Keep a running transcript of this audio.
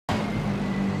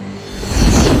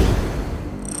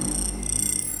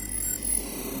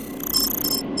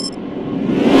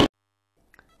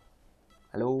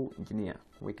engineer.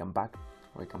 Welcome back,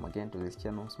 welcome again to this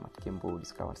channel, smartkembo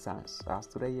Discovered Science. As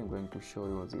today I'm going to show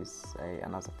you this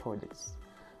another project.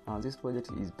 This project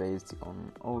is based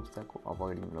on obstacle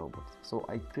avoiding robots. So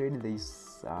I created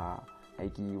this, I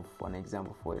give an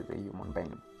example for the human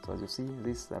being. So as you see,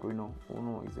 this Arduino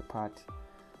Uno is a part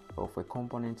of a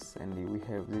components, and we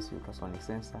have this ultrasonic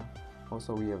sensor.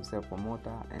 Also we have servo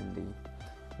motor, and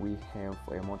we have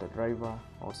a motor driver.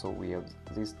 Also we have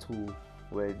these two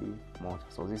LED motor.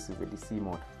 So this is a DC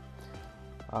motor.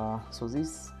 So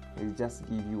this is just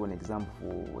give you an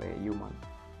example for a human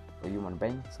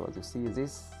brain. So as you see,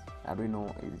 this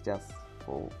Arduino is just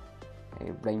for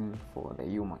a brain for the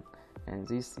human, and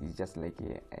this is just like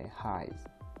a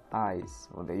eyes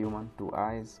for the human, two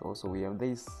eyes. Also we have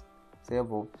this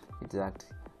servo, it acts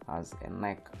as a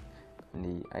neck,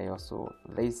 and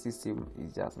this system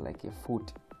is just like a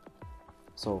foot.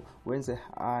 So when the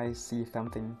eye see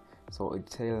something, so it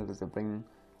tells the brain,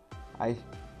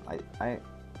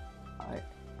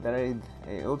 there is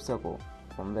an obstacle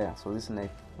from there. So this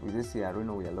neck, with this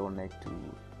Arduino, we allow neck to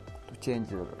change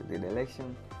the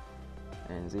direction,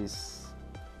 and this,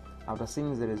 after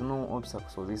seeing there is no obstacle,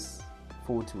 so this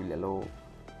foot will allow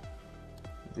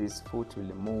this foot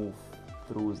will move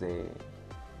through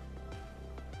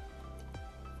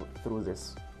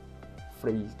this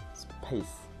free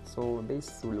space. So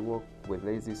this will work with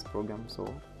this program. So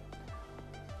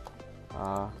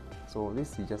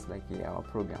this is just like our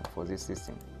program for this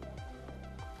system.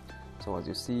 So as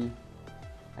you see,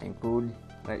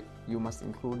 you must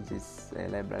include this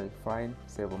library file,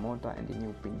 servo motor, and the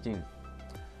new pigeon.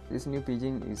 This new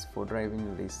pigeon is for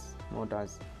driving these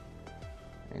motors,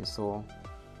 and as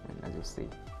you see.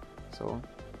 So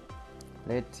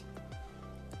let's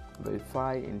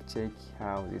verify and check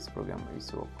how this program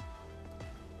is work.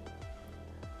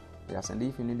 Yes, and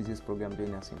if you need this program,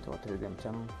 join us into our Telegram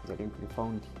channel. The link will be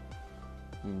found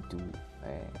into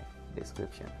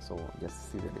description. So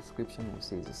just see the description, will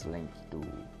see this link to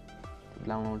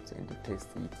download and to test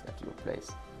it at your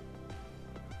place.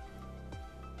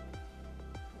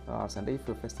 And if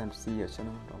you're first time to see your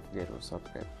channel, don't forget to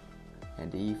subscribe.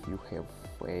 And if you have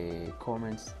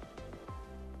comments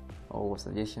or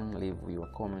suggestion, leave your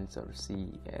comments. I will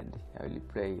see and I will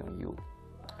play on you.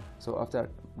 So after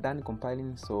done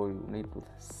compiling, so you need to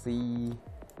see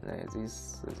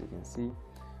this, as you can see.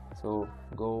 So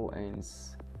go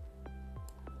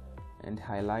and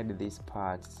highlight these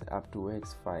parts up to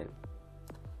X file.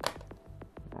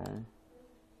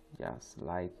 Just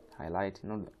like highlight,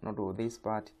 not all this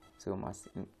part. So you must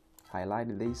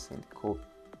highlight this and copy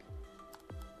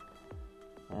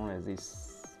only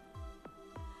this.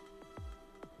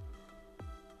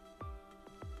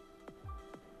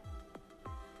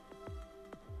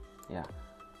 Yeah,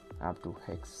 up to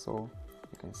hex. So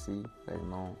you can see there is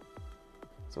no.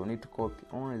 So we need to copy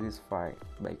only this file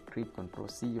by click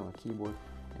Ctrl+C on the keyboard,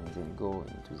 and then go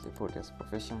into the Proteus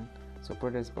Profession. So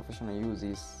Proteus Profession, I use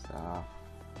this.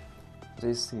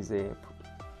 This is a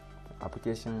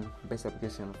best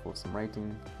application for some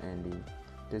writing and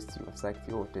test your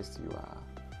circuit or test your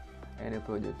any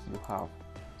project you have.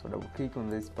 So double click on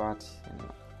this part and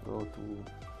go to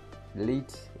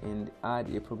delete and add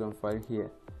a program file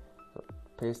here. So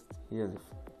paste here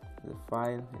the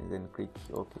file and then click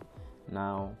OK.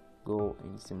 Now go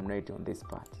and simulate on this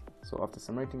part. So after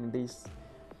simulating this,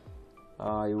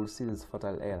 you will see this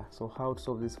fatal error. So how to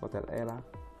solve this fatal error?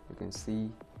 You can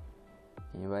see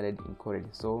invalid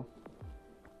encoded. So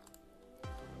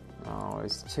now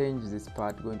let's change this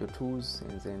part. Go into tools,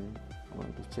 and then I'm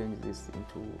going to change this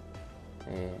into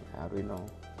a Arduino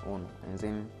Uno, and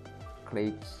then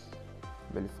click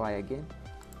verify again,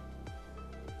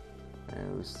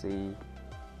 and we'll see. You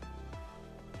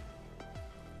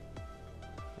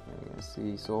can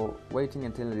see. So waiting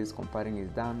until this comparing is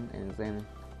done, and then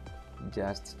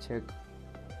just check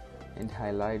and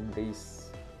highlight this.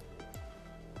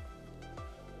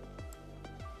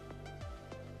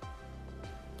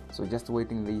 So just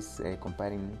waiting this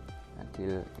comparing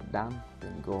until done,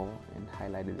 then go and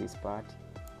highlight this part.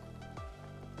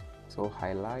 So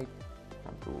highlight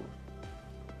up to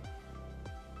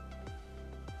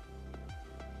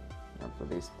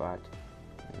this part,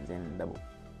 and then double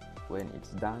when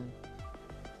it's done.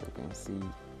 So you can see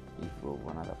if you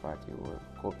have another part, you will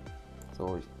copy.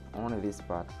 So only this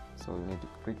part. So you need to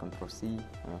click Ctrl+C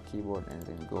on your keyboard, and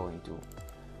then go into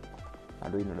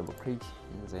Arduino, double click,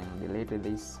 and then delete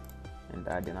this and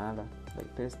add another by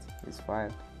paste this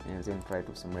file, and then try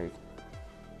to simulate.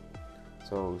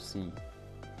 So see,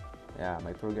 yeah,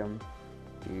 my program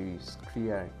is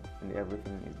clear and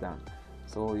everything is done.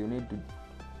 So you need to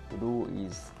do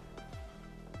is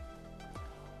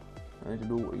I'm going to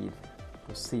do is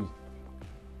to see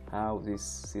how this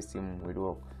system will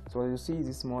work. So as you see,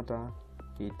 this motor,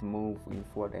 it move in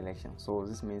forward direction, so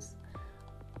this means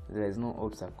there is no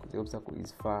obstacle. The obstacle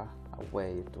is far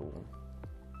away to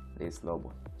this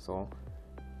robot. So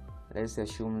let's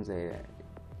assume the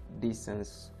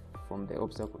distance from the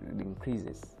obstacle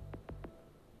increases.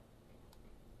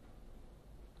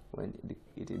 When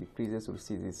it decreases, we'll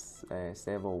see this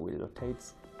servo will rotate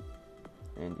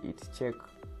and it check,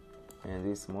 and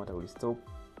this motor will stop.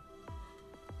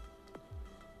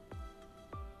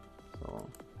 So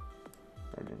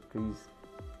let it increase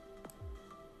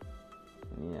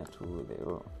near to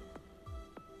the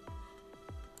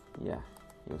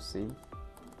you see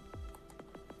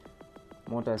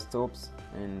motor stops,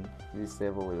 and this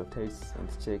servo will rotate and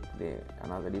check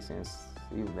another distance.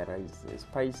 If there is a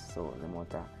space, so the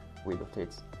motor will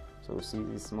rotate. So you see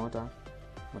this motor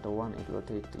 1, it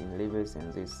rotates in reverse,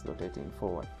 and this rotating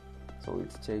forward, so it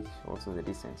checks also the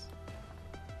distance.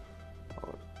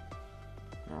 So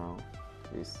now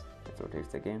this it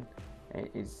rotates again, and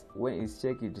when it's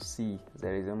checked, you see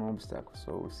there is an obstacle,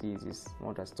 so we see this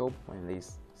motor stop when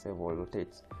this servo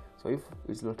rotates. So if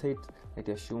it's rotate, it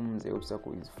assumes the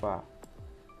obstacle is far.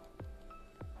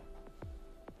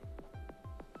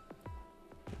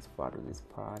 It's far to this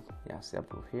part, see up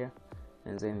to here,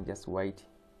 and then just wait.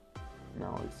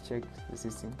 Now it's checked the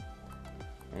system,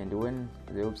 and when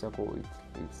the obstacle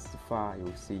it's far, you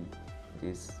will see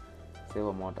this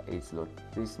servo motor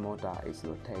this motor is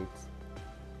rotates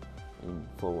in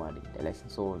forward direction,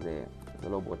 so the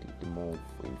robot it move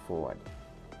in forward.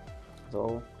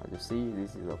 So as you see,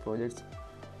 this is a project.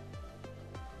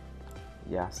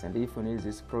 Yes, and if you need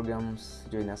these programs,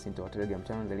 join us into our Telegram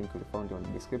channel. The link will be found in the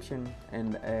description,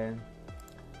 and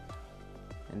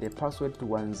the password to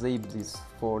unzip this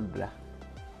folder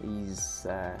is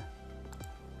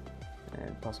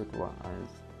password to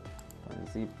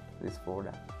unzip this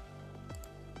folder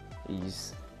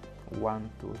is 1,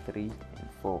 2, 3, and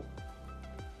 4.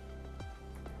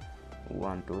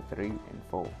 1, 2, 3, and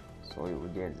 4. So you will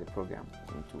get the program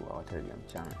into our Telegram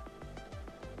channel.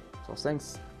 So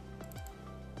thanks.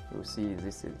 You see,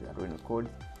 this is the Arduino code,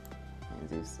 and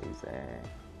this is a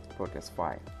proteus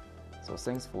file. So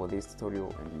thanks for this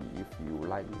tutorial, and if you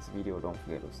like this video, don't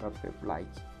forget to subscribe, like,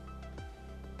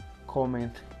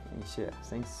 comment, and share.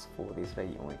 Thanks for this day,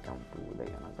 and welcome to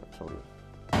another tutorial.